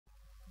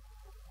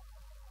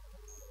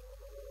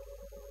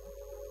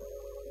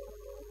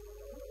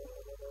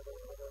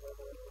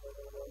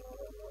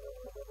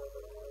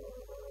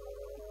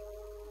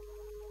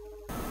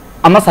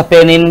อามาสเป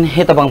นินเฮ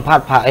ตบังพัด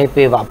พาไอเป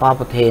วะปา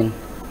ประเทศ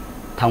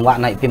ทางวะ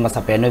ในพิมาส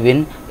เปนวิน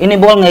อินิ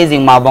บอลไงจิ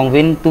งมาบัง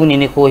วินตูนิ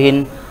นิโคหิน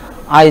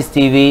ไอส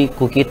ทีวี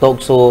คุกิตอก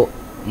โซ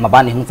มาบ้า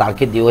นหิงสา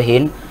คิดอยู่หิ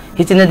น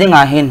ฮิจินดิง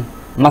าหิน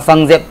มาสัง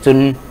เจ็บจุน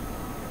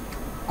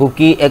คุ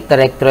กิเอ็กเตอ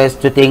ร์เอ็กเตรส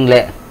จุดติงเล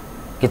ะ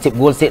กิจ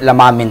บุลสิละ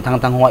มามินท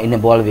างหัวอินิ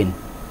บอลวิน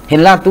หิ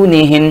นละตูนิ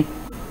หิน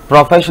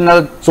professional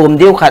ซูม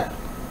เดียวขัด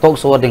ตอก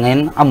โซดิงหิน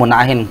อามุนา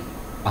หิน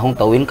อาหง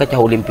ตวินก็จะโ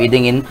อลิมปีดิ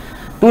งหิน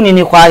ตูนิ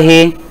นิควายฮี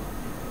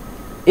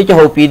อีจะโฮ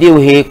ปีดิว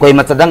ฮีคอยม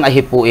าจัดดังอ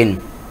หิปูอิน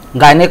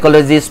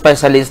gynecology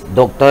specialist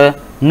doctor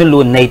นุลุ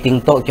น Neiting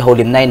โตจะโฮ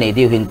ลิมในใน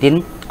ดิวหินติน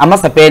อามา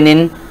สเปนิน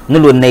นุ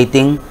ลุน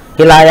Neiting เฮ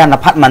ลายาน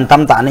พัดมันต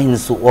ำตาในหิน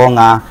สุโอง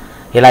า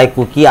เฮลาย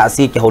กุกิอา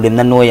ซีจะโฮลิม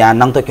นันโนยา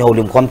นังโตจะโฮ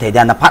ลิมความเทีย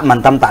นพัดมัน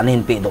ตำตาในหิ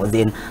นปีโด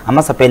จินอาม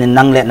าสเปนิน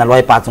นังเละนลอ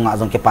ยปาจงอา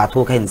จงเก็บปาทุ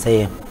กหินเซ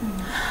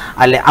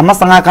อะไรอามา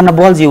สังอากันบ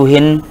อลจิวหิ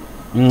น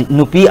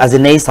นุปีอาจิ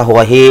นเนสหัว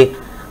เฮ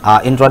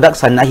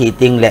introduction อหิ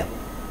ติงเละ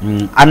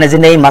อันนั้นจะ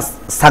ในมา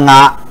สังอา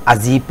อา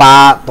จีปา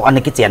ตัวอัน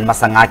นี้กิจเจนมา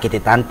สังอากิจ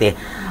ตันเต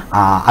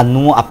อัน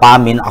นู้อาปา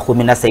มินอาคุ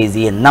มินาเซ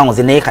จีนนั่งจ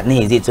ะในขัดนี่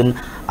จีจุน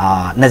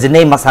นั่นจะใน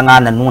มาสังอา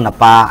นั่นนู้นอา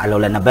ปาเรา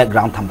เลยนะแบ็กกร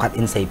าวด์ทำขัด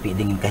อินไซปี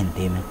ดิ่งกันเ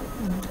ต็ม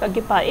ก็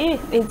กี่ป่ายเ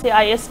อ็นซีไอ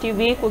เอสที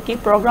วีคุกิ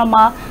โปรแกรมม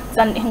า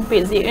จันเองปี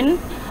จีน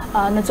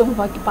นั่นจง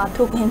ว่ากี่ป่า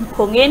ทุกเห็นค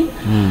งอิน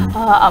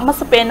มา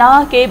สเปน่า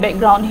เกย์แบ็ก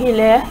กราวด์ฮีเ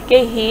ล่เก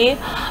ย์ฮี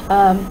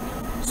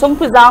สม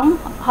พุจัง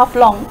ฮัฟ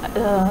ลอง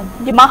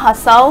ดิมาฮัส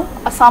เซา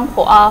อาซัมโค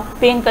อา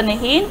เป็นกัน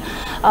หิน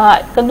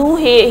กันนู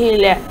เฮ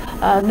เล่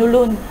นู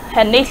ลุนเฮ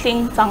นนี่สิง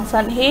จังสั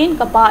นหิน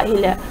กับป้าเฮ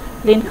เล่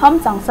ลินค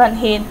ำจังสัน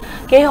หิน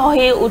เกย์ฮอเฮ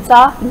อุจ้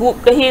ากุบ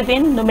ก็เฮวิ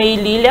นนูไม่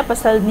ลีเล่ปัส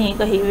สาวะ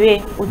ก็เฮเว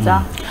อุจ้า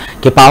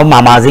เกี่ยว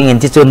มาจิงอิน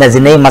ที่จุดนั่นจะ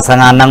ในมาสั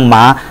งานังม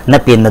านั่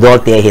นเป็นนดอล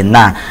เตียหินน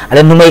ะอะไร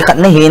นูไม่ขัด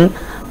นี่หิน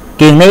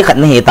กิ่งในขัด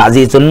นี่ตา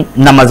จีจุน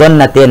นามาจน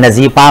นั่นเตน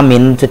จีปามิ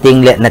นจุดติง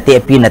เละนั่นเต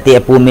ปีนั่นเต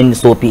ปูมิน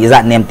สูปีจะ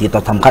เนมตีต่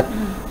อทำขัด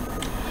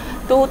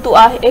ตัว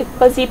เอก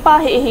ปฏิปา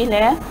เฮเ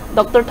ล่ด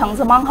รทั้ง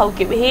สมังเขาเ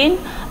ก็บหิน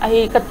ไอ้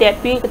กระเต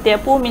ปีกระเต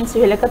ปูมินสุ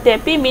เฮเล่กระเต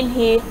ปีมิน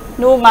ฮี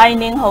นูไง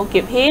นิ่งเขาเ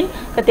ก็บหิน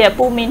กระเต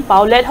ปูมินเปา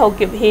เล็ดเขาเ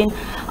ก็บหิน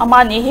อามา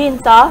นี่หิน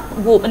จ้า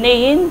กูปนี่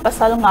หินภาษ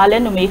าลงอาเล่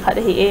นนูไม่ขัด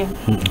เฮ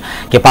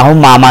เก็บเอ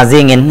ามาจิ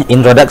งอิน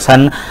introduction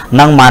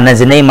นั่งมาใน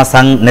จีเน่มาสั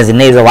งในจีเ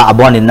น่จะว่าอ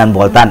บอนินนันบ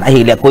อลตันไอ้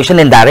เรื่อง question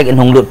in direct in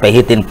หงลุดไป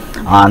หิติน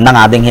นั่ง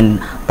อาดิงหิน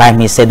ไท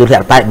มีเซดูเรื่อ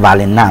งไทบา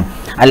ลินนะ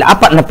ไอ้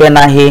apaนับเป็นอ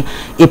ะไร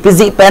อีพิ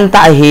จิเป็นต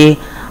าฮี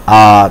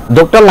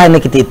doktor lain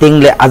kita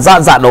ting le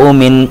azat do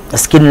min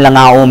skin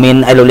langa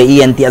min elo le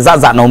ENT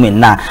azat no min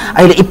na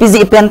ai le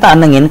IPZ penta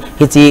nangin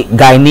hichi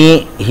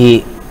gaini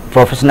hi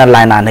professional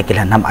line ana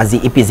kilan ham azi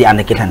IPZ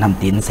ana kilan ham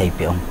tin sai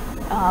peom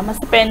mas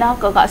pena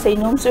ka sai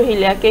num su hi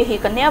le ke hi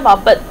kanya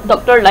wapat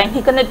doctor line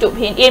hi kana tup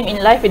hin aim in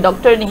life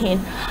doctor ni hin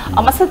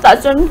mas ta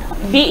chun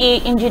BE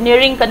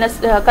engineering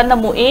kana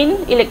mu in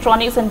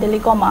electronics and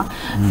telecom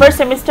first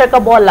semester ka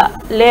bola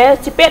le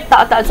chipet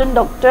ta chun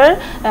doctor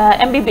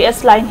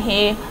MBBS line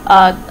hi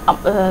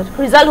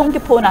result hum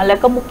ki phona le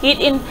ka mukit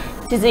in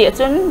chiji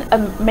chun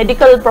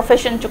medical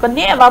profession chu kan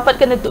ne wapat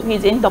kana tu hi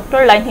jin doctor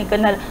line hi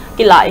kana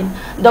kilain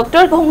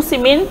doctor ko hung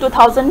simin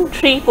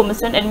 2003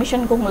 commission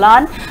admission kung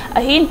lan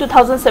ahin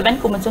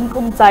 2007 commission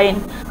kung chain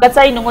ka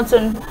chai nung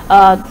chun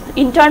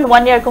intern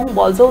 1 year kung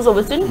bol zo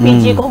chun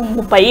PG kung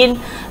mupain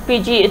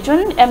PG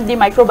chun MD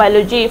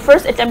microbiology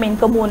first attempt in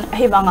common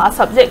hiwanga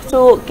subject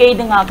chu ke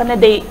dinga kana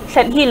dei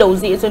thlan hi lo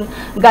ji chun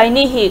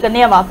gaini hi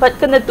kana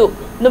wapat kana tu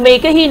numei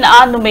ka hin a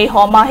numei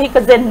homa hi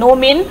ka zen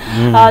nomin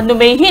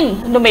numei hin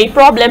numei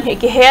problem hi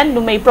ki hen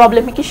numei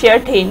problem hi ki share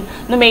thin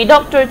numei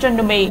doctor chun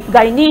numei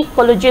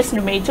gynecologist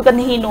numei chu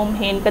kan hi nom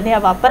hen kan ya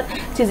wapat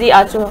chiji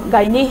a chu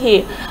gyne hi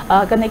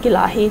kan ki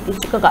la hi ti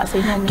chu ka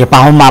sai nom ke pa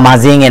hom ma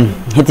jingen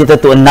hi ti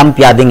tu nam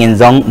pya ding in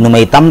jong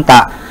numei tam ta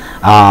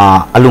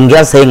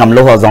alungya sei ngam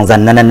lo ho jong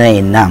jan nan na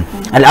in na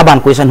al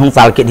aban question hung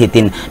sal kit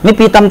hitin mi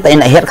pi tam ta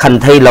in a het khan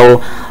thai lo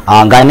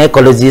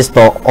gynecologist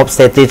to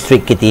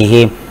obstetric kiti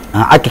hi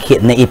อาคิด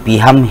ในอีพี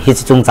ฮัมฮิ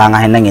จิจุงจาง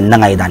ให้นั่งอินนั่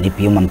งไอ้ด่านอี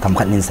พีมันทำ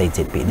ขัดนินใส่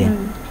จิตปีเดีย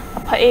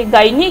พะเอไก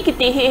นี่กิ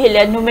ติฮิเล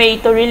นุเมย์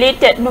ตัว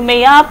related นุเม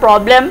ย์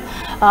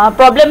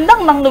problem ดัง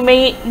นุเ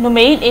ม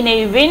ย์in a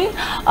win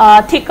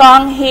ที่กลา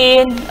งหิ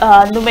น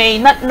นุเมย์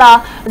นัดนะ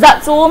จัด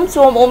ซูม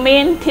โอมิ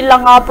นที่ลั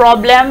งอา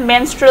problem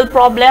menstrual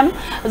problem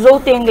โจ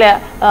ติงเลย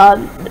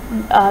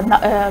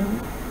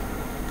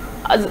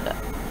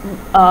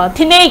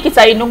ที่นี่กิจใจ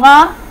นุ่ง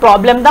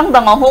problem ดัง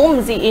เอาหง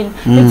จีอิน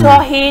ที่ชัว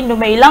ฮีนุ่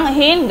มลัง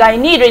หินไก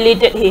นี่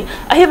related ฮี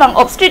ไอ้บาง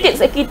obstetrics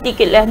กิติ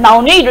กิเลยnow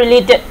นี่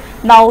related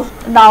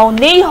now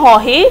นี่หอ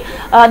ฮี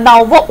now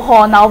วบหอ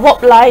now วบ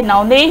ไล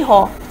now นี่หอ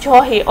ชัว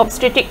ฮี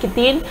obstetrics กิ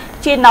ติน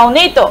ที่ now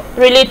นี่ตัว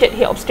related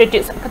ฮี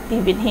obstetrics กิติ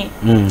บินฮี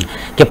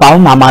เกี่ยวกับ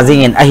มาจิ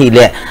งินไอ้เล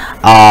ย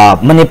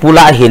มันนี่ปูล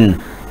ะหิน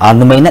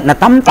นุไม่นัด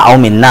ตั้มตาว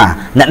มินนะ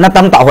นัด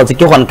ตั้มตาวเขาจะเ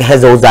กี่ยวกันแค่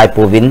โจใจ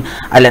ปูวิน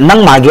อะไรนั่ง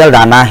มาเกี่ยวด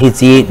านะฮิ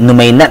จีนุไ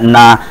ม่นัดน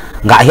ะ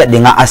กะเหตุ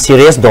ดิ่งอ่ะ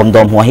serious ด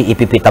มหัวฮิอี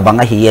พีตะบัง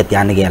อ่ะฮิเอตย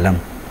านเกี่ยลัม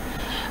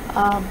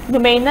นุ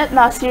ไม่นัดน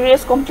ะ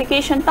serious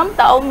complicationตั้ม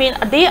ตาวมิน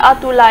อดีอา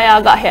ตุลาย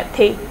กะเหตุ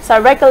ที่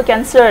cervical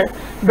cancer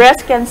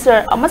breast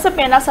cancer amasa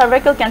pena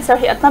cervical cancer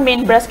hi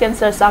atamin breast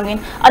cancer sangin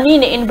ani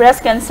ni in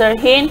breast cancer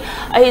hin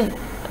ai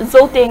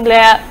zo tengle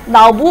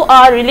naubu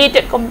are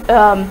related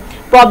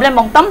problem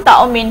ong tam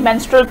ta omin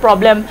menstrual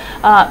problem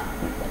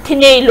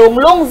thinei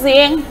long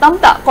zing tam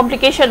ta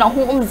complication ang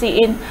hung ji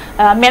in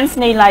mens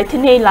nei lai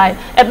thinei lai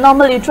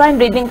abnormal uterine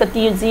bleeding ka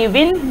ti ji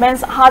win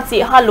mens ha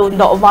chi halun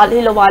do wal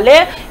hilawale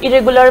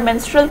irregular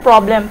menstrual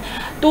problem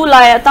tu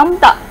lai tam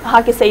ta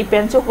ha ki sei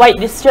pen chu white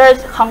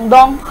discharge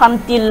khangdong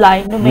khantil lai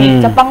nu me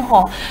chapang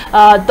ho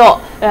to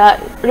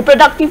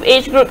reproductive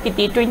age group ki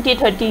ti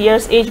 20-30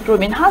 years age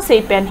group in ha sei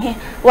pen he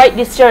white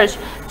discharge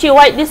chi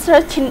white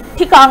discharge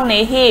thikang ne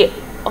hi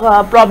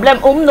problem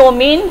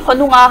nomin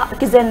khonunga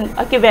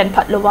kiven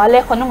phatlowale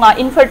khonunga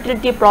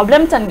infertility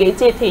problem change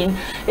che thin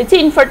ichi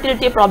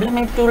infertility problem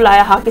he tu la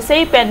ha ki sei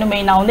pen me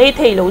naw nei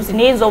theilo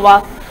zini zowa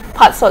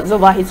phat sot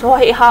zowa hi so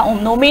he ha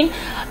nomin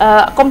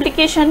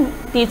complication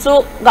ti chu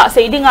ga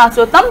sei dinga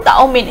chu tam ta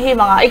omin he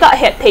manga iga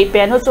het thei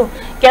pen no chu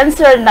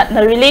cancer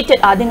na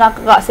related adinga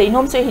ga sei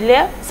nom chu hile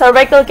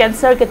cervical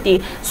cancer ke ti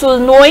sul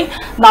noi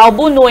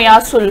nawbu noya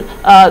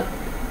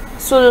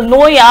sul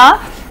noya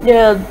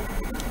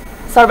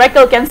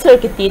cervical cancer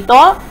kiti to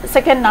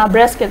second na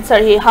breast cancer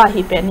hi ha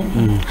hi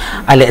penin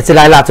ale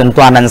chilai la chun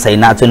twanan sei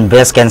na chun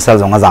breast cancer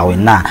zonga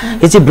zawin na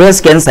hi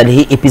breast cancer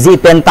hi ipiji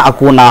pen ta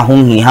akuna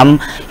hung hi ham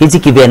hi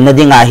ki ven na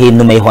dinga hi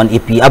numei hon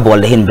ipi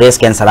abol hin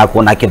breast cancer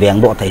akuna ki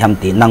veng do thai ham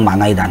ti nang ma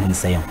ngai dan hin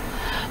sayo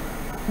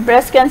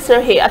breast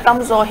cancer hi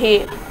atam zo hi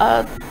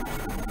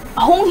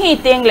hung hi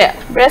tengle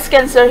breast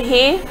cancer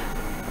hi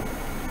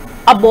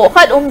abo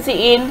khat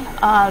ji in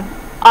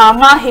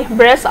nga hi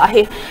breast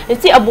ahi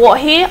ichi abo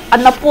hi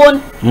anapon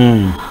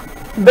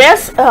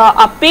breast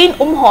a pain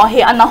ho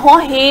hi anaho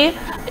hi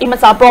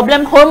imasa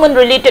problem hormone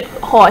related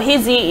ho hi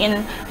ji in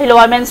hello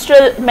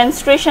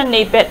menstruation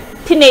nei pet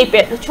thinei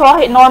pet cho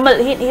hi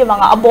normal hi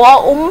wanga abo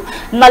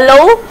nalo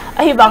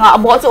hi wanga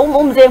abo chu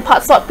jeng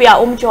phat sot pia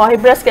cho hi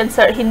breast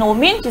cancer hi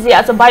nomin ji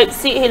as a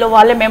biopsy hello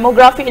wale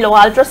mammography hello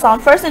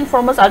ultrasound first and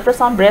foremost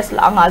ultrasound breast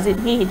la nga jin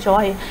hi cho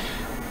hi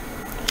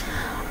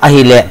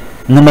ahile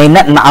numai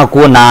nat na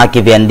aku na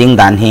ki vending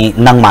dan hi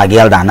nang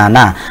magial dana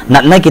na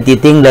nat na ki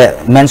titing le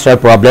menstrual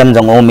problem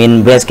jong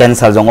omin breast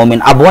cancer jong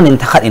omin abon in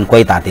thakhat in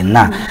koi tatin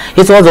na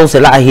hi so jo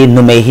sela hi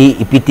numai hi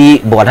ipiti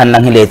bodhan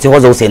lang hi le cho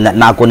jo se nat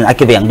na kun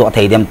aki veng do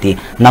thai dem ti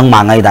nang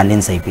mangai dan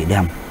in sei pi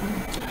dem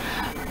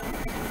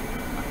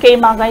ke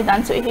magai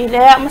dan chu hi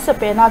le amasa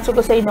pena chu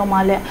ko sei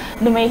normale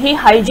numai hi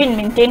hygiene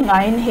maintain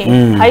ngain hi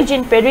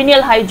hygiene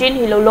perineal hygiene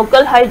hi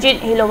local hygiene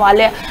hi lo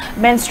wale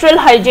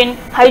menstrual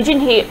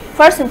hygiene hi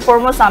first and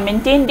foremost are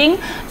maintaining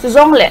su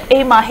zong le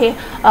e ma hi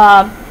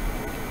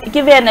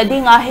given a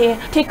ding hi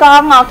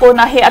thikang ko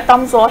na hi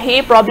atam zo hi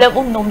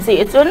problem num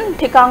ji chun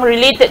thikang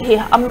related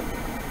hi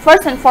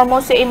first and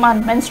foremost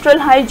iman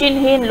menstrual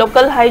hygiene hin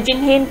local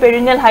hygiene hin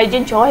perineal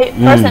hygiene cho hi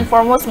first and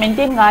foremost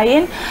maintain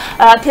ngain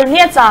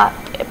thilnia cha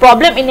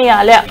problem in ya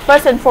le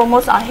first and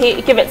foremost hi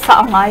kivet sa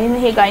ngain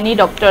hi gaini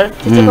doctor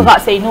chu ko ga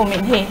sei no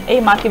min hi e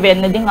ma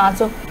kiven na dinga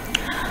chu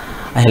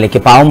ai le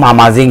ki pau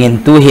mama jing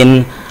in tu hin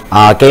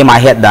ke ma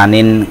het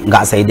danin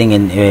ga sei ding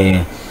in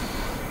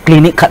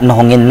clinic khat no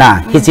hongin na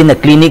hi chin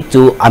clinic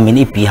chu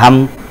amin ipi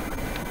ham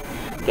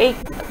ke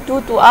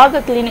tu aga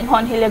clinic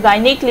hon hi le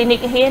gaini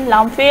clinic hin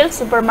lamfel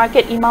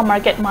supermarket ima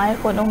market mai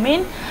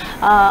konomin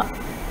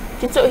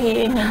chu hi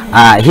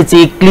hi chi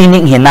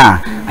clinic hin na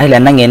ai le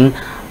nangin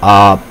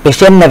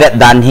patient na vet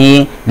dan hi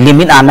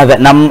limit an na vet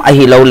nam a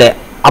hi lo le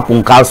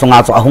apung kal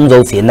songa cho ahung zo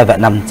sin na vet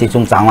nam chi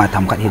chung changwa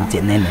tham khat hin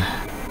chen ne ne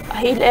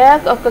hi le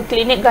ka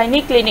clinic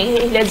gaini clinic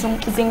hi le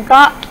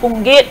jingka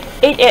punggate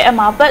 8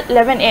 am apat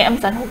 11 am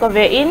san hu ka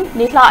ve in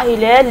nithla hi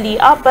le li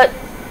apat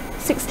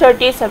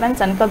 6:37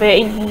 san ka ve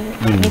in hi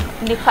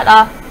ni khata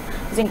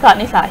jingka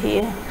nithla hi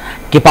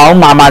ki pau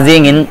mama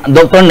jing in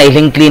doctor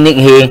Neiting clinic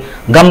hi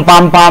gam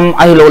pam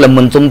ai lo le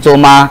mun chum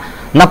choma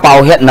na pau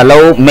het na lo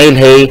mail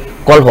he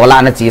kol hola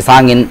na chi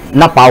sangin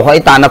na pau hoi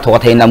ta na tho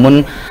theina mun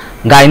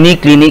gaini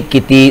clinic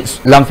kiti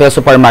lamfe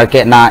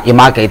supermarket na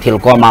ima kai thil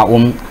ko ma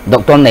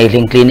doctor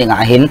Neiting clinic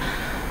a hin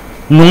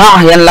nunga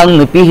hian lang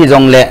nupi hi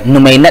jong le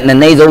numai nat na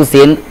nei zo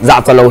sin za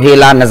chalo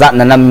hela na za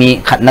na nam mi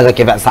khat na ga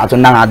ke ba sa chu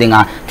na nga dinga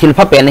thil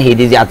pha pen hi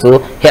di ja chu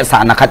he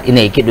sa na khat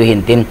inei ki du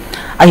hin tin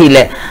a hi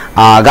le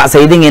ga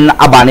sei ding in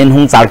abanin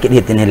hung chal ki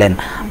hitin hilen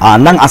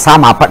nang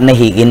asam apat na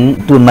hi in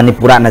tun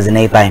manipura na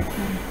jinai tai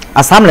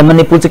Assam le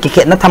Manipur chu ki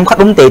khet na tham khat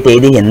te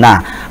di hin na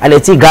ale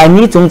chi gai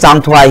ni chung chang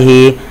thuai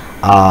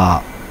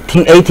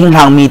hi thing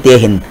hang mi te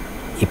hin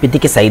ipiti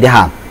ki sai de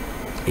ha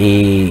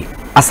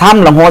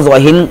Assam lam ho zo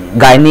hin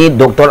gai ni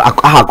doctor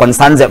aha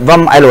concern je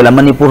vam ai lo la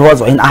Manipur ho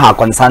zo hin aha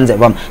concern je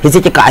vam hi chi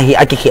ki ka hi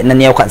a ki khet na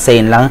neu khat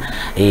sein lang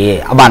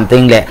aban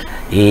ting le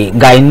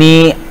gai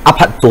ni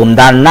aphat chum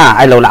dan na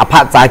ai lo la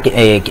aphat cha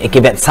ki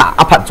bet sa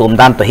aphat chum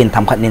dan to hin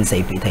tham khat nin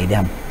sei pi thai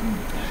de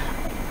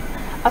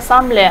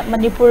Assam le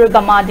Manipur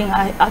gama ding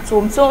a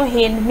chum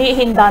hin mi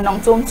hin danong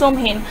chum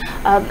hin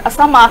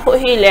Assam a ko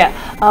hi le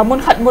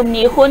mun khat mun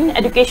ni hun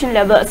education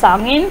level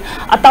sangin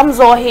atam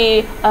zo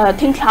hi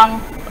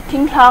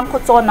ทิ้งทางโค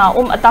จรนา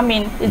อัตามิ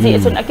นจี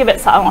ส่วนอกิเบ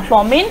สาของชอ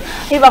มิน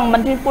ให้บางมั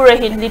นที่ผู้เรี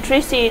ยน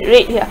literacy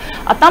rate เฮีย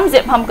อัตามเจ็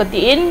บทำก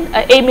ติน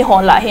เอมีหอ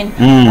นละเห็น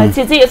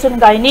จีส่วน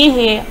ไกนี่เ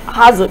ฮียห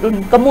าจุด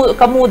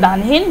กมูดาน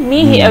เห็นมี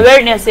เฮีย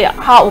awareness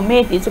หาอุเม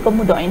ติจุก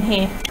มูดอนเฮี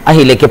ยอะ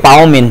ฮิเลกเปา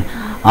มิน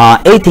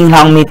ทิ้งท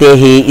างมีเต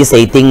ฮีอิเซ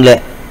ติงเล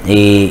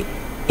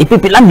อีพิ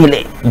พิลันฮิเล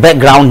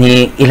background ฮี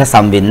อิลสั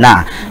มวินนะ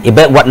อีแบ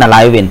กวัดนาไล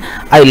วิน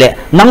ไอเล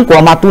นังกว่า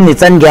มาตุนิ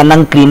จันแกนั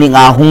งคลินิก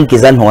หุงกิ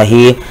จันหัว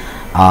ฮี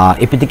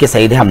อีพิธีเกษ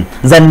ตรท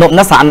ำจันนก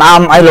นัสานา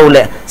มไอโลเล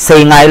เซ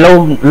งไง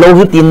โล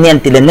หิตินเนียน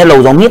ติเลนเนโล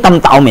จงมีต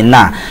ำเต่ามินน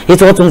ะฮิโ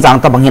ซจุงจัง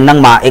ตะบังหินนัง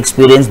มา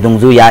experience ดง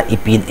จุยา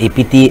อี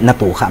พิธีนั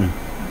ตุขัน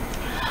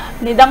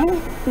นี่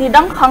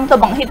ดังครั้งตะ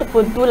บังฮิต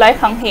ปุ่นตัวไล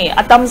ครั้งเฮอ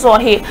ตัมโซ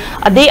เฮ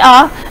อดี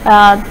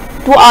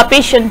ตัว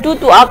patient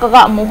ตัวกะก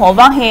ะมูหัว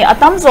วังเฮอ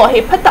ตัมโซเฮ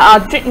พัตตา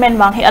treatment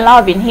วังเฮอลา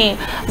วินเฮ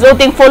โจ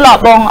ติง follow up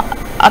บอง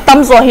ตั้ม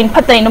โซหิน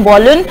พัฒนาบอล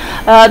ลุน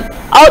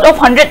out of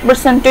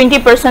 100%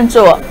 20% โจ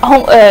ห้อ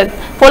ง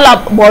follow up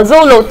บอลโจ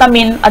โลตา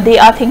มินอดี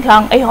ทิ้งครั้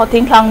งหอ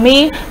ทิ้งครั้งมี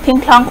ทิ้ง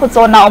ครั้งคุณโจ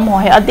นาอมหัว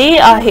เฮอดี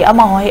เฮอ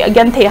มาหัวเฮ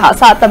again เทหา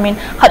ซาตามิน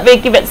ขัดเว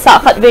กิเวตซา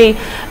ขัดเว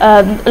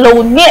โล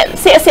นเงี้ย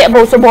เสียบอ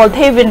ลโซบอลเท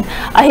วิน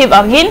เฮบา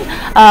งยิน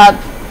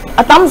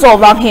ตั้มโซ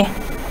บางเฮ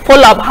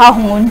follow up หาห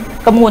งุน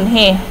กมูลเฮ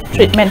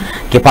treatment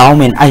เก็บเอาเ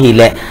มนฮิเ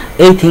ล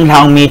ทิ้งค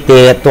รั้งมีเต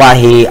ตัว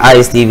เฮ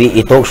ISTV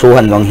อีตกชู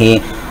หันวังเฮ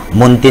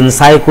มุนตินไซ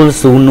คุล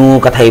ซูนู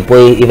กระไทยปอ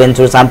ยอีเวนต์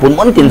สุสานปุ่น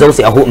มุนตินเจ้าเ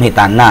สียหุมิ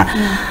ตันนะ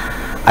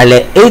อะไร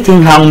ทิ้ง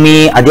ทางมี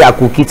อดีอา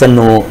กูกิจัน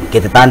นูเก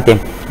ตตันเต็ม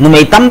นุ่มไอ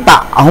ตั้มตา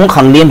หง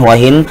ขังเลียนหัว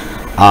หิน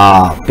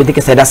พิธีเก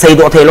ษตรใส่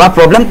ตัวเทลว่า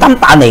problem ตั้ม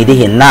ตาไหนดี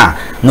เห็นนะ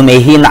นุ่มไอ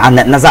หินอัน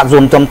นั้นน่าจะร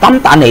วมจมตั้ม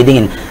ตาไหนดีเ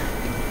ห็น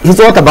ที่โ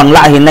จ้ตะบังล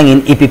ะเห็นนั่งเห็น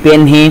อีพีเป็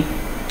นฮี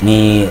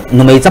นี่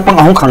นุ่มไอจะปัง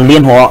หงขังเลีย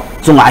นหัว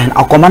จุงไอเห็นเอ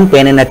าคอมมันเป็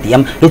นในเตีย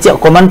มที่เจ้า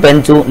คอมมันเป็น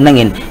จูนั่งเ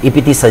ห็นอีพี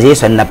ที่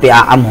suggestion นะเปีย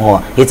อัมหัว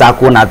ที่จะ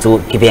กูน่าจู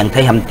กิเวียงไท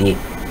ยฮัมตี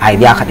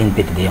idea ขัดอิน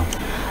พิธีเดียว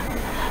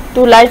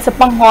ตัวไลฟ์ส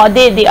ปังหัว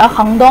ดี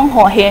ขังดอง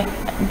หัวเฮ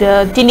the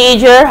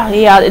teenager เ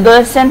ฮีย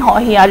adolescent หัว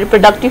เฮีย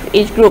reproductive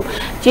age group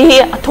ที่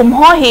ทุ่ม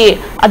หัวเฮีย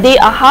อดี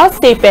อาหารส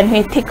เตปเป็นเฮ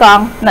ที่กัง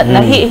นั่น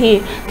เฮีย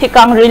ที่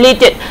กัง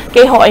related เ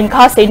กี่ยวกับอินค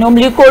าเซนอม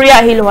ลิโคเรีย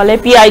เฮียว่าเลย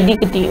PID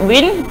กติวิ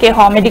นเกี่ยว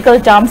กับ medical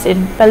terms in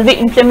pelvic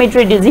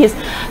inflammatory disease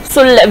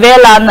สุดเว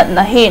ลานั่น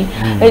เฮีย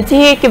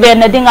ที่เกี่ยวกับ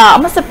นั่นดิ่งอ่ะ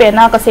มันจะเป็น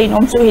นักเซนอ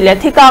มสุฮิเล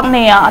ที่กังเ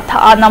นี่ยถ้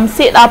านำ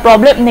สิทธิ์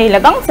problem เนี่ยแล้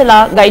วกังเสละ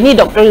ไงนี่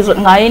ด็อกเตอร์สุด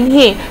ไง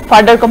นี่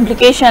further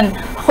complication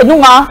คนนู้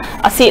งอ่ะ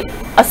อาศิษ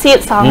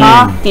ย์สังอา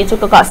ที่จุ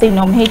กกะสิน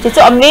อมเฮที่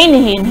จุอเม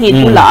นี่เฮ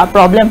ตุลา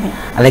problem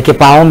อะไรเกี่ยว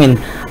กับมิน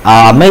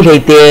ไม่เลย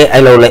เตะไอ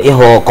โลเลยอีโห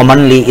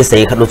commonly อิเส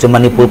ขัดลุจมั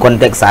นนิปูคอน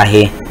เท็กซ์อาเฮ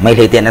ไม่เล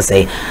ยเตะนะเส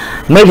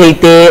ไม่เลย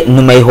เตะ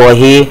นุ่มไม่หัว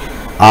เฮ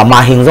มา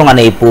หิงซงอันใ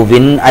นปูวิ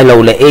นไอโล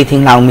เลยทิ้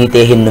งเรามีเต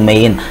ะหินนุ่มไม่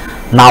หิน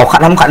นาวขัด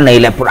ทำขัดใน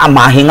แหละปุ๊บม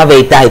าหิงเอาไว้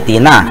แต่ตี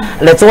น่ะ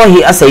แล้วชัวเฮ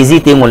อาศัยจี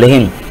ติงหมดเลยหิ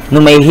น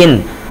นุ่มไม่หิน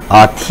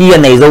ที่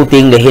ในโจติ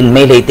งเลยหินไ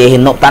ม่เลยเตะหิ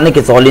นนกตานี่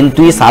ก็จะลิน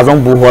ตุยสาจง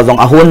บูหัวจง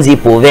อาหุนจี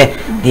ปูเว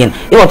ดิน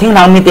อีว่าทิ้งเร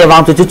ามีเตะวา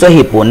งจุดๆ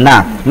ญี่ปุ่นน่ะ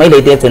ไม่เล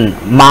ยเตะจน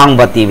มัง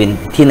บัติวิน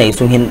ที่ใน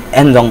สุหินเ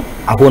อ็นจง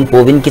อาหุนปู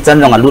วินกิจัน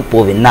จงอาลุดปู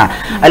วินน่ะ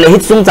อะไรฮิ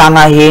ตสุงจาง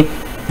าเฮ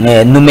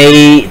นุ่มไม่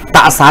ต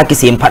าสากิ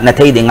สิมพัดนา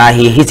ทีดิ่งาเฮ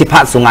ฮิจิพั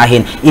ดสุงาหิ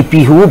นอีปี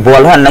หูบอ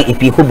ลหันนังอี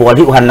ปีหูบอล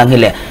ที่หันนังเฮ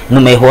เล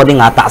นุ่มไม่หัวดิ่ง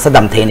าตาสะด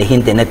ำเทนหิน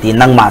เตนตี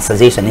นังมา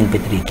suggestion in พิ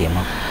ธีเกม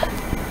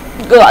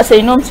ก็เซ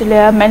นุ่มสิเล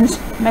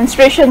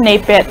menstruation ใน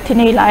เป็ดที่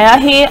นี่หลาย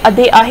เฮอ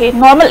ดีอาเฮ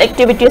normal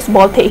activities บ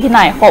อลเทหินไหน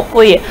ขอบ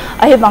คุย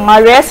อาเฮบาง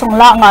เรสของ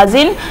ละงา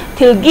จิน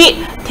ทิลกิ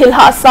ทิลห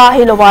าซา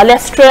ฮิโลวาเล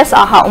stress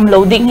อาหา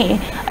loading เฮ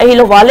อาฮิโ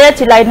ลวาเล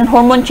ที่ไลน์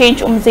hormone change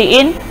จี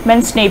อิน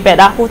mens ในเป็ด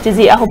อาหูที่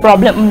จีอาหู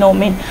problem โน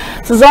มิน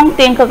สุจงเ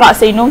ตียงก็เ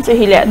ซนุ่ม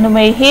สิเลนุ่ม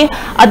เฮ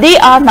อดี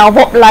อาหนาว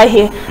บไลเฮ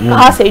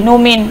ก็เซนุ่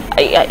มิน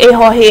เอ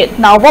ฮเฮ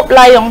หนาวบไล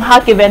ยองฮา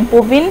กิเวนปู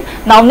วิน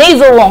หนาวในโ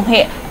จวงเฮ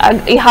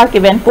อีฮากิ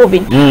เวนปูวิ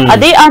นอ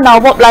ดีอาหนาว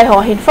บไลหอ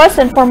เฮ first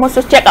and foremost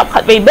check up ขั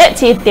ดไปเบ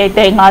ชีเต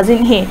ะงาจิ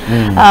นเฮ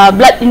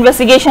blood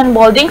investigation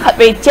boarding ขัดไ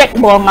ป check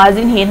บอลงา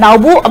จินเฮนาว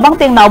บุบางเ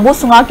ตียงนาวบุ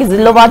สุงากิจิ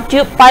ลวาจู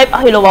ไพป์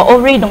ฮิโลวา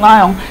ovary ดงาย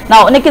องนา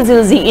วนี่กิจิ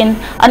ลจีอิน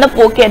อันนั้นโป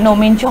เกโน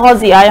มินชอ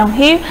จีอายองเ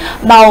ฮ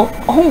นาว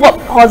ห้องวัด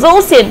หอโจ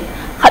สิน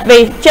ขัดไป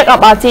check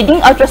up อาจีดิ้ง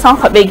ultrasound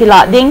ขัดไปกิลา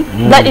ดิ้ง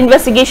blood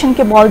investigation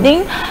กิบอลดิ้ง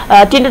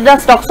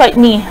tinnitus toxoid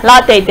นี่ลา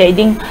เตะ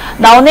ดิ้ง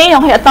นาวนี่ยอ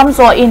งเฮตั้มโซ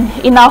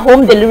อินอา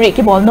home delivery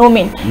กิบอลโน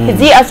มินที่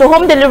จีอาโซ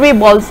home delivery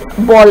บอ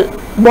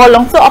ลล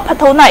งโซ่อพั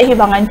ฒนาฮิ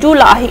บังอันจู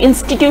ลาฮิ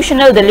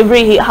institutional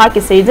delivery ฮิฮา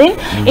กิเซจิน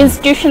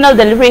institutional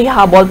delivery ฮิฮ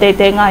าบอลเ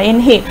ตะงาอิน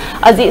ฮิ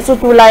อาจิสุ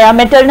ตุลายา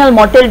maternal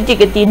mortality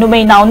กตินุไม่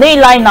นาวเนย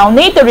ไลนาวเน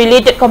ยตัว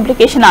related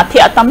complication อาทิ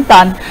อาตัม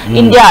ตัน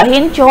อินเดียหิ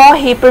นชัว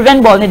ฮิ prevent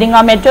บอลในดิ่ง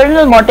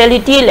maternal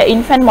mortality และ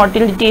infant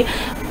mortality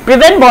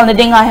prevent บอลใน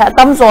ดิ่ง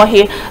ตั้มโซ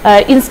ฮิ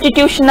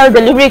institutional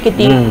delivery ก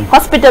ติ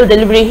hospital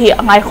delivery ฮิ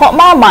ไงข้อ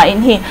มาอิ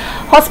นฮิ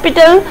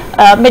hospital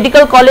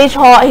medical college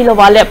ฮอฮิโล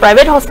วาเล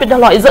private hospital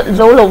ฮออิจโ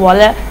จโลวาเ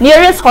ล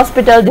nearest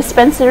hospital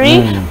dispensary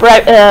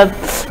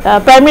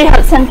primary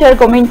health center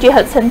community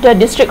health center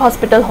district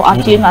hospital ฮออา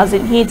จีงาจิ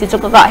นฮิจิจุ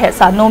กกะเฮ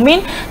ซาโนมิน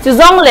จิ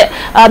จงเล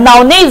นาว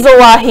เนโซ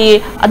วาฮิ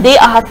อดี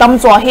อาตั้ม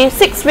โซฮิ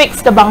6 weeks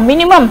กับบัง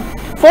minimum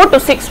 4 to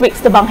 6 weeks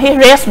tabang hi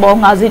rest bo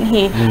nga zin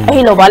hi hi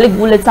lo wale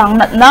gule chang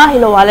na hi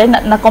lo wale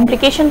na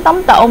complication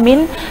tam ta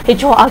omin hi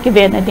cho a ki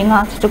ven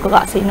adinga chu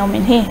ka se no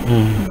min hi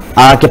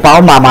ke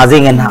pau ma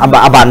jing en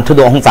aban thu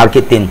do hong chal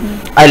kitin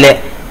ai le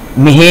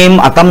mihim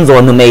atam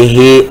zo nu mei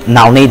hi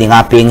naw nei dinga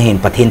ping hin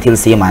pathin thil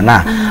si mana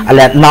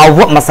ale naw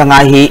wo masanga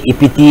hi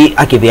ipiti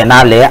akivena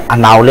le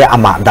anaw le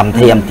ama dam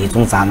thayam ti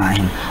chung changa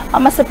hin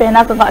ama se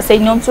pena ka sei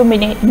nom chu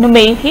mini nu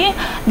mei hi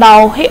naw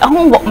hi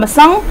ahung wo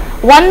masang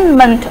 1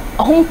 month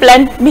ahung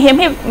plan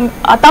mihim hi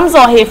atam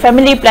zo hi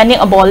family planning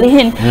abol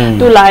hin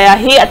tu la ya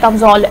hi atam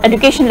zo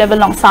education level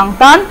long sang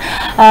tan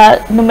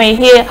nu mei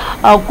hi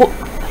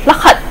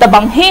lakhat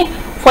tabang hi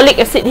folic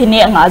acid hi ne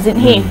nga zin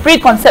hi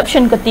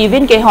preconception ka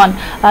tivin ke hon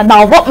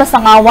naw wo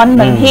masanga 1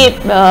 month hi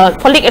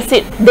folic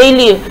acid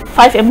daily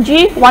 5 mg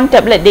 1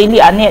 tablet daily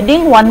ane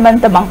ding 1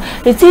 month tabang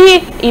chi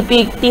ep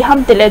ti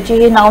ham tele chi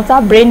naw cha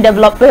brain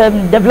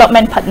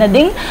development phatna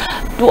ding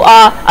to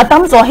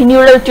atam zo hi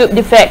neural tube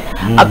defect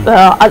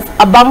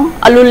abang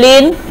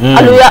alulin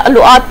aluya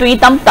alua tui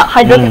tam ta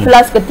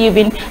hydrocephalus ka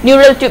tivin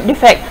neural tube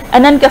defect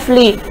anan ka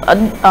fli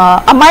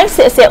amai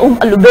se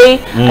alube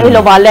ai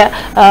lo wale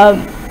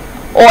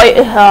oi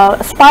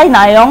spine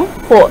ayong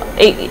ho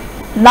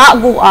na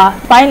gu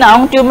spine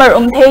ayong tumor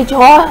the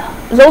cho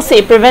zo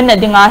se prevent na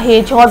dinga he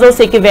cho zo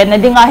se ki ven na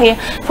dinga he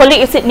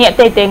folic acid ne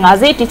te nga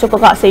zi ti chu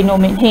ka se no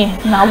min he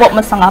na wo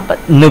masanga pat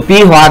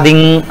nupi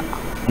hwading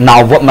na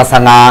wo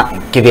masanga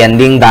ki ven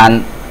ding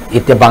dan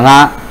ite banga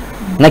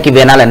na ki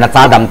vena le na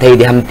cha dam thei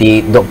di ham ti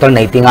doctor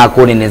Neiting a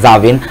ko ni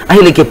zawin a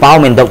hi le ki pau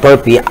min doctor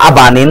pi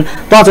abanin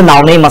to chu naw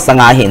nei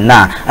masanga hin na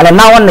ala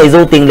nawan nei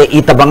zo ting le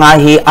itabanga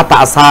hi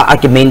ata sa a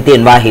ki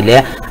maintain wa hi le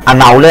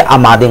anaw le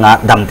amadinga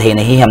dam thei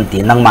ne hi ham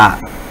ti nang ma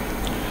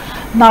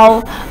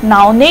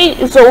now ni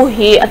zo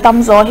hi atam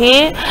zo hi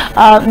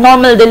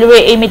normal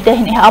delivery emite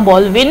ni ha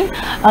bolvin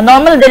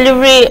normal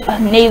delivery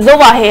nei zo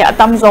wa he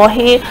atam zo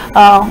hi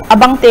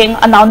abang teng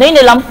anaw nei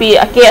ne lampi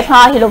ake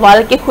ha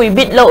hilowal ki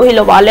khuibit lo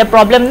hilowal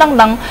problem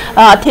dang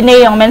thine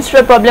yang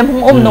menstrual problem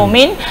hum no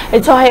min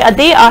cho he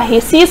adi a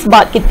hi sis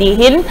bat ki ti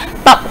hin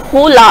tap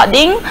hu la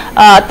ding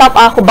tap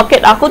a khu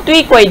bucket a khu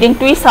tui koi ding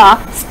tui sa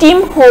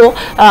steam ho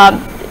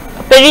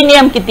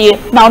perineum ki ti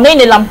naw nei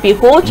ne lampi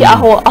ho chi a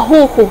ho a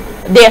hu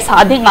de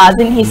sa ding a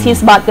zin hi sis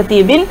bat ka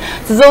tivin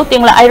zo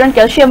ting la iron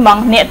calcium bang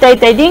ne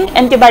tai ding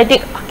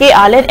antibiotic ke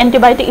alen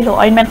antibiotic ilo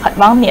ointment khat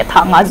bang ne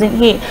tha nga zin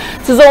hi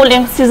zo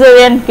leng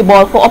cesarean ki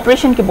bol ko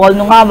operation ki bol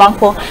nunga bang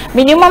ko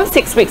minimum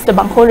 6 weeks te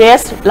bang ko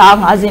rest la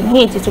nga zin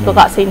hi chi chu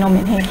ka sei no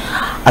min hi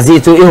azi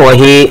chu i ho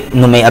hi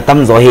numei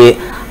atam zo hi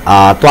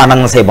to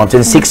anang se bon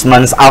 6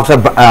 months after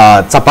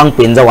chapang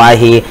pin zawa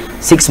hi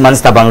 6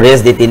 months tabang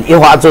rest ditin i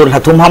wa chu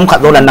thum ham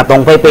khat lo lan na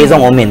tong pe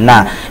jong omin na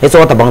e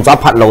cho tabang cha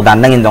phat lo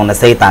dan nang in jong na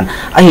seitan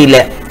a hi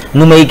le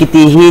numei ki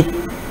ti hi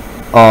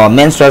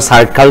menstrual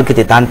cycle ki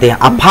ti tan te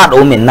a phat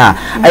omin na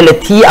ai le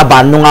thi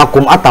aban nunga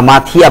kum atama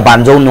thi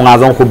aban jong nunga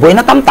jong khu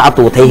boina tam ta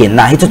tu thei hin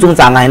na hi chu chung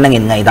cha ngai nang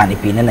in ngai dan i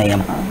pi na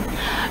yam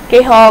ke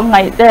ho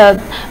ngai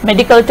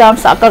medical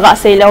terms ka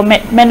se lo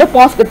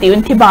menopause ka tiun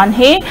thi ban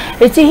he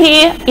chi hi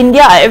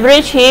India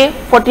average he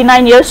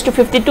 49 years to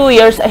 52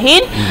 years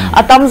ahin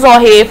atam zo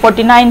he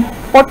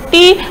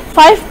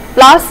 45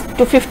 plus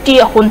to 50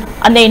 ahun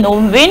anei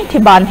nom win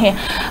thiban he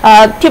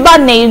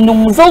thiban nei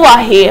nung zo wa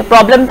he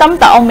problem tam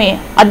ta ome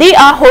adi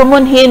a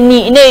hormone he ni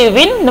nei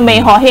win no me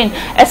ho hin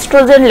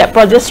estrogen le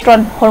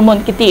progesterone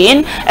hormone kiti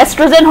in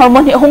estrogen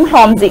hormone he hung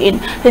hlom ji in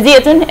ji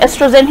chun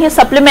estrogen he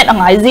supplement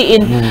angai ji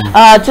in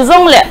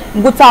chuzong le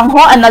guchang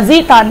ho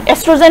anaji tan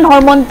estrogen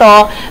hormone to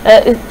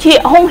chi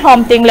hung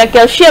hlom ting le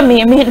calcium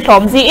mi hin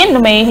hlom ji in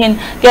no me hin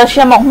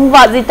calcium hung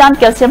wa ji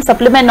tan calcium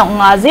supplement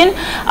nga jin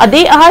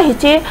adi a hi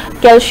chi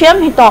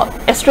calcium hi to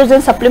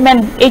estrogen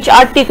supplement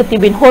HRT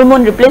katibin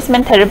hormone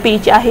replacement therapy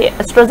chahe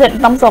estrogen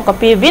tam so ka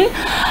pevin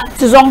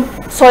chuzong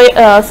soy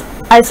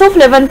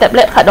isoflavone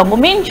tablet khadong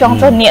min chong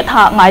cho ne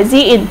tha ngai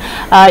ji in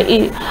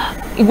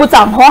igu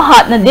chang ho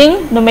hat na ding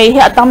no me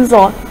hi atam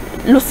zo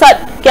lusat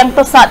kyang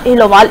to sat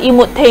hilowal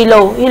imut thailo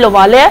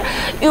hilowale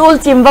iul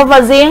chimba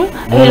wajing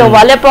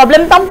hilowale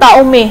problem tam ta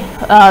umi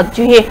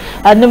chu hi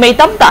numei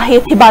tam ta hi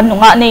thiban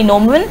nunga nei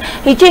nomun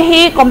hi che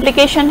hi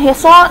complication he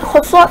so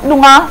khotso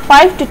nunga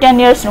 5 to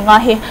 10 years nunga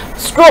hi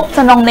stroke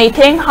sanong nei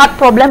theng heart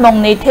problem ong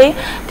nei the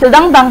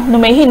thildang dang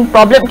numei hin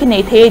problem ki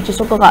nei the chu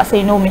so ka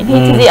sei no min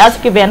hi chi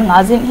as ki ben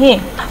nga jin hi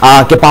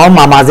ke pau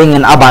mama jing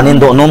en abanin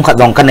do nom khat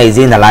jong ka nei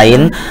jin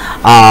alain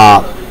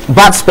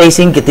but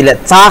spacing kitile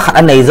cha khat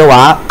anei zawa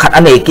khat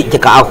anei ki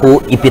ka aku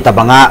ipita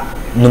banga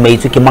numei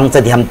chu ki mangcha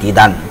diam ti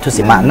dan thu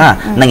sima na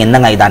nangin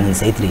nangai dan hin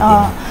sei tri ti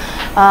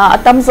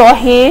atam zo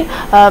hi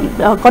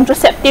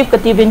contraceptive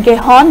katibin ke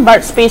hon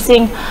but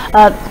spacing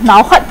now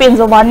khat pen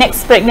zo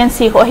next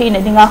pregnancy ho hi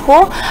na dinga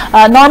ho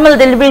normal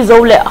delivery zo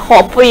le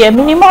ho po ye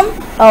minimum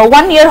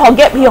 1 year ho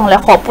gap hiong le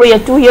khopoi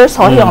 2 years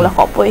ho hiong le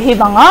khopoi hi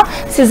banga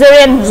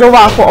cesarean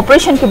zowa ko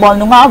operation ki bol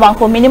nunga bang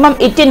ko minimum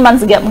 18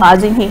 months gap nga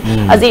jing hi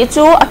aji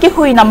chu aki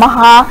khui na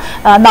maha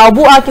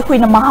nawbu aki khui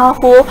na maha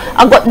ko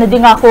agot na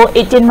dinga ko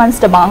 18 months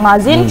ta bang nga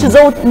jin chu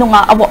zo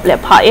nunga awop le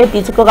pha e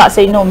ti chu ko ga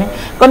sei no min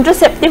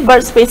contraceptive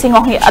birth spacing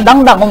ong hi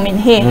adang dang min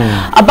hi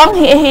abang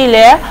hi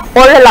le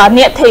orala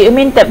ne thei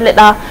min tablet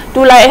a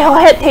tu lai ho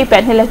het thei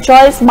pen hi le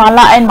choice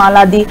mala and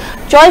maladi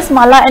choice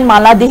mala and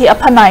maladi hi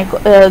aphanai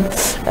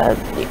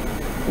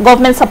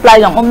government supply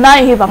yang umnai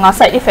hi banga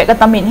side effect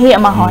atamin hi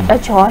ama ho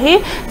cho hi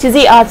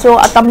chizi a cho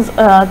atam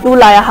tu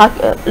lai ha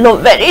low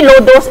very low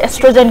dose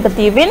estrogen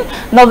kativin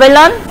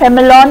novelan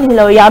femelon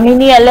hilo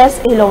yamini ls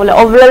hilo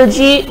overall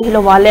g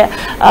hilo wale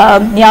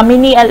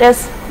yamini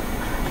ls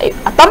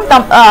atam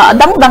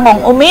adang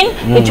dangong umin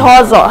i cho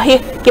zo hi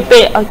kipe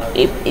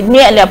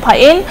ne le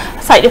phain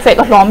side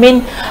effect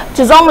hlomin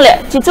chuzong le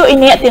chichu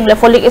ine ting le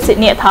folic acid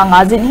ne thanga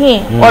jin hi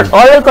or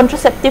oral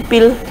contraceptive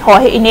pill ho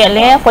hi ine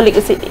le folic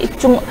acid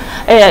chung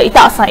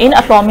ita sa in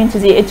hlomin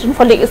chi chung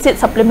folic acid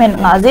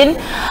supplement nga jin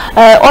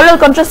oral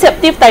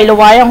contraceptive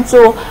tailowayang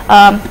chu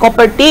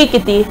copper T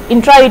kiti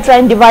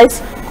intrauterine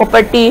device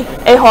copper T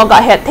e hoga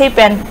het thei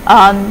pen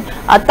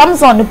tam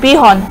zon pi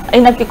hon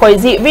ina ki koi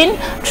ji win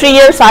 3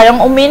 years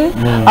ayong umin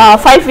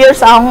 5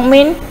 years ayong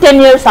umin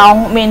 10 years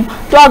ayong umin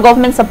to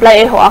government supply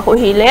e ho ako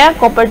hi le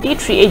copper T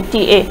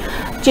 380A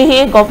chi hi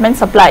government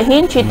supply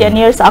hin chi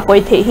 10 years a koi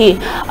the hi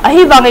a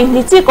hi wangai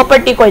ni chi copper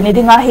T koi ni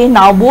dinga hi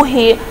nawbu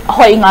hi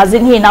hoi nga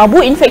jin hi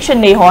nawbu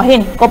infection nei ho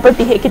hin copper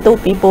T he ki to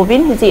pi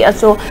povin hi ji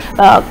aso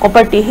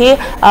copper T hi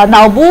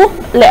nawbu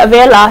le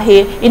vela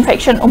hi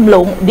infection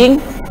umlong ding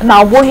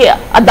nawbu hi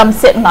adam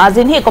set nga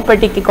jin hi copper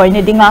T ki koi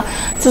ni dinga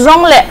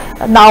chuzong le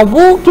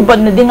nawbu ki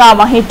bon ni dinga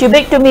ma hi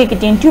tubectomy ki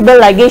tin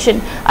tubal ligation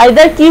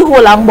either ki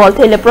holang bol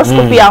the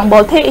laparoscopy ang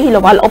bol the hi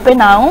lowal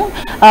open ang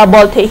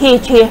bol the hi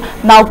che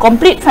now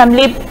complete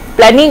family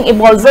planning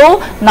evolzo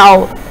now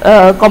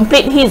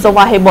complete hi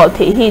zowa he bol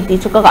the hi ti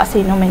chuka ga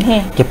sei no men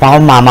he ki pau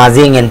mama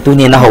jing en tu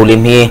ni na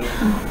holim hi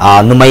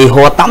numai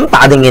ho tam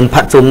ta ding in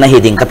phat chum na hi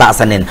ding kata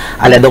sanin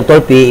ale doctor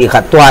pi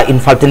khatwa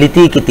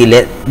infertility ki tile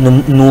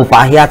nu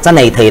pa hia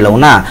chanai thei lo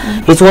na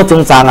hi chu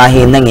chung changa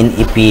hi nangin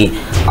ipi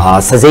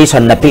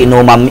suggestion na pi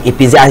no mam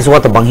ipi ja hi so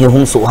to bang hi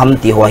hung su ham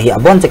ti ho hi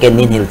abon cheken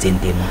nin hil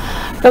chin tin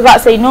kaga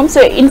sei nom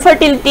so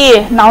infertility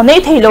now nei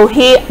thei lo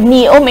hi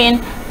ni omen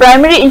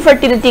primary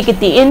infertility ki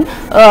ti in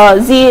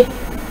ji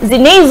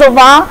nei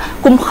zowa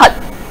kum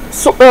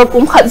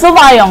khat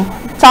zowa yong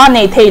cha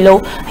nei thailo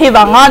hi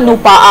wanga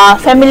nupa a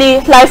family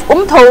life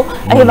tho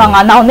hi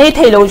wanga now nei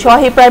thailo cho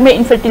hi primary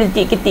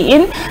infertility ki ti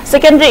in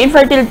secondary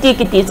infertility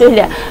ki ti che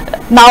le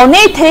now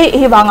nei thei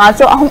hi wanga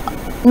cho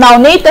now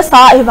nei ta sa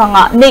hi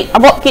wanga nei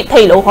abo ki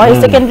thailo ho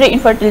secondary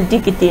infertility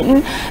ki ti in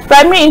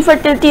primary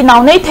infertility now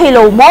nei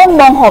thailo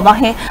mong ho ma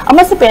he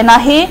ama se pe na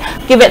hi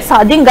ki vet sa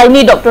ding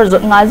gaini doctor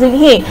zot nga jing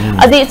hi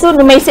adi chu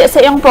numai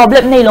se yang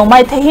problem nei lo mai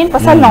thehin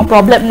pasal nong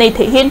problem nei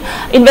thehin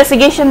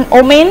investigation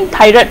omen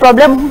thyroid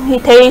problem hi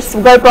thei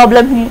sugar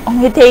problem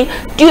hi thei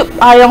tube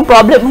ayong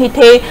problem hi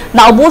thei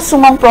now bu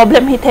sumang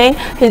problem hi thei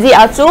hi ji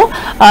achu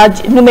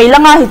numai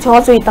langa hi cho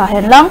chui ta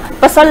hen lang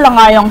pasal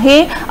langa yong hi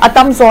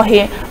atam zo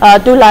hi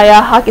tu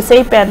laya ha ki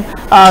sei pen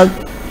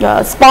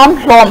sperm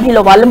hlom hi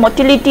lo wale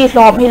motility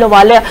hlom hi lo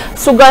wale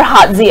sugar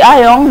hat ji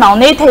ayong now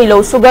nei thailo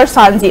sugar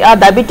san ji a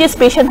diabetes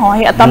patient ho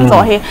hi atam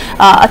zo hi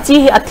achi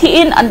hi athi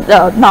in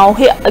now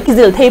hi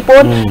kizil thei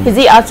pon hi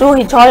ji achu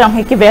hi choyang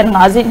hi ki ben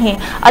nga jin hi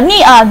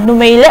ani a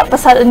numei le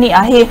pasal ani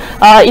a hi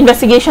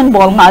investigation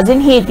bol nga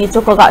jin hi ti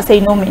chu ko ga sei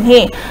no min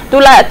hi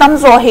tula atam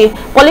zo hi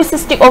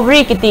polycystic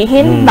ovary ki ti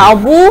hin now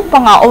bu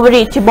panga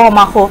ovary chi bo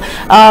ma kho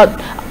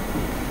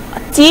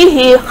chi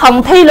hi khang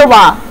thei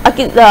lowa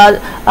aki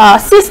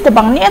cyst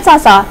bang ni cha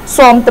sa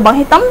som te bang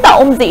hi tam ta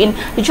ji in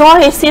cho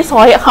hi cyst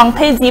hoi khang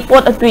thei ji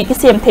pot atui ki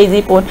sem thei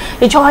ji pon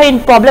hi cho hi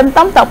problem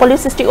tam ta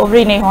polycystic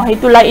ovary nei ho hi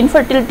tu la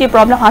infertility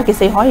problem ha ki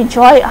sei ho hi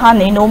cho ha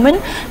nei no men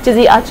chi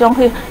ji a chong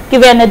hi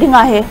ki ven na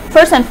dinga he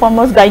first and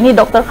foremost gaini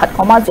doctor khat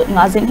khoma jut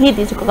nga jin hi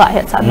ti chu ka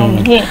he sa no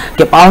mi hi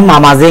ke paul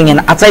mama jing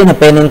in achai na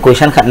penin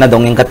question khat na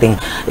dong in kating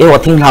e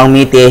wathing hlau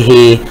mi te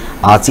hi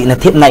chi na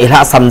thip na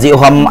ila samji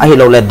hom a hi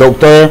lo le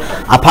doctor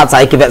apha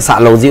chai ki vet sa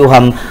lo ji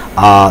hom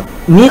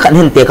mi khan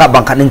hin te ka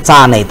bang khan in cha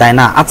nei tai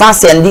na acha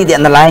sen di de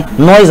na lai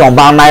noi zong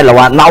bang nai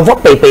lawa naw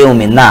vot pe pe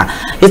min na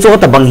hi chu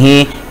ta bang hi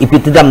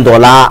ipitidam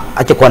dola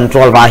a che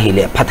control wa hi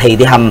le phathei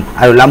di ham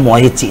alu lam mo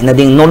hi chi na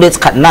ding knowledge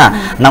khat na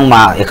nang ma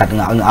e khat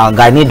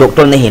gai ni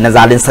doctor ne hi na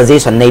zalin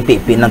suggestion nei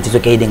pe nang chu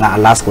ke dinga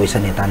last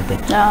question e tan te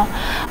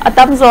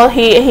atam zo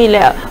hi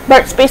le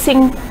birth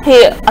spacing hi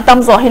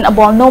atam zo hin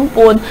abol nom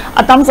pun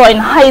atam zo in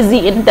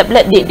hygiene in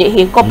tablet de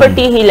hi copper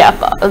T hi le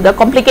the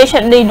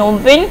complication nei nom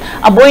win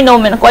aboy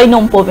nom en koi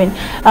nom po win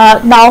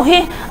now hi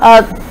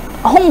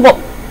hong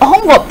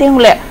vop ting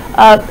le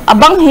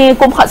abang hi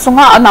kum khat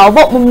sunga naw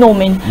vop mum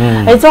nomin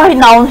ai cho hi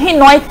naw hi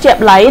noi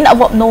chep lain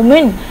avop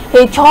nomin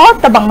he cho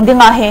ta bang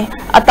dinga he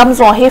atam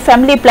zo he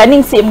family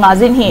planning sim nga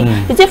jin hi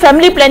je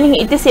family planning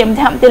iti sim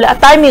tham til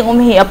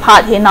timing hi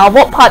phat hi na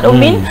bo phat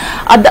min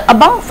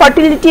abang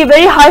fertility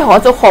very high ho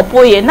cho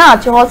khopo ye na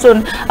cho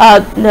chun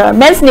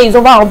men's ni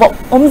zo ba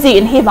ji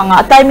in hi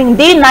banga timing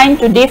day 9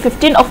 to day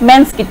 15 of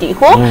men's kiti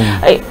ho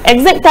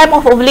exact time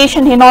of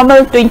ovulation hi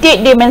normal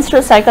 28 day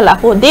menstrual cycle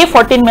ko day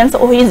 14 men's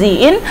o hi ji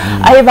in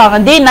ai banga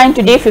day 9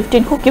 to day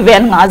 15 ko ki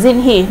ven nga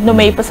jin hi no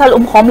mei pasal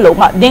khom lo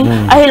nga ding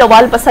ai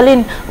lawal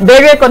pasalin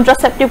barrier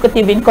contraceptive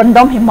kativin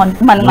condom hi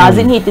man nga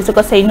jin hi ti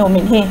ka sei no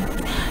min hi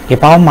cái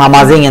bao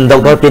mà riêng nhân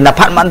doctor pin là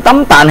phát man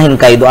tâm tàn hình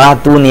cái đó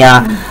tu nia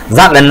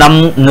giác là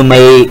năm nụ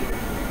mày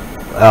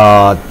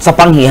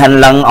sapang hi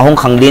han lang ahong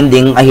khang lin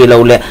ding a hi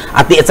lo le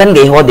ati chan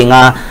ge ho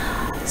dinga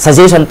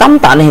suggestion tam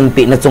tan hin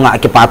pi na chunga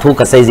ke pathu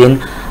ka sejin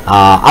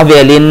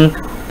avelin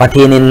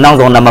pathinin nang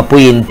zong na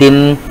puin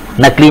tin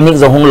na clinic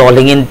zo hong lo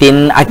lingin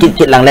tin akit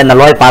kit lang len na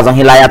loi pa zong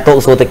hilaya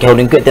to so te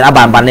keholin ke tin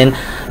aban banin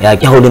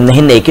keholin na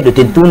hin ne kit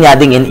tin tu nya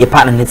ding in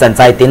ipa na hin chan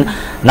chai tin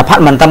na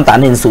phat man tam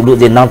tan hin su lu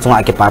jin nang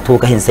chunga ke pathu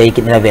ka hin sei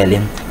kit na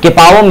velin ke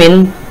pawo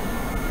min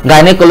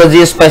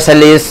gynecology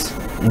specialist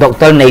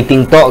Dr.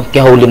 Neiting to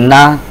keholim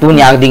na tu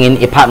nya ding in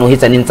ipa no hi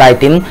chanin chai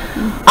tin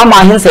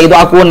ama hin sei do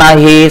aku na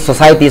hi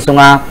society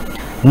sunga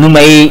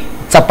numei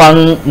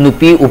chapang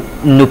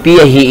nupi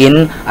hi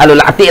in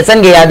alula ati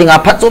chan ge ya dinga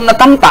phachum na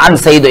tam tan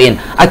sei do in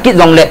akit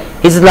jong le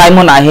his lai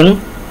mo na hin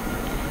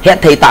he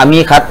thei ta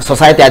mi khat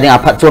society dinga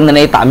phachum na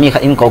nei ta mi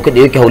khat in ko ke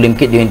de ke holim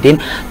ki din tin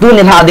tu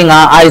ni ha dinga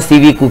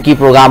ICV Kuki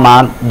program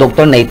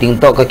Dr. Neiting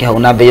to ka ke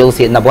hona beyo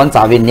se na bon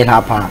chawin ni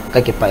ha pha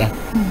ka ke pa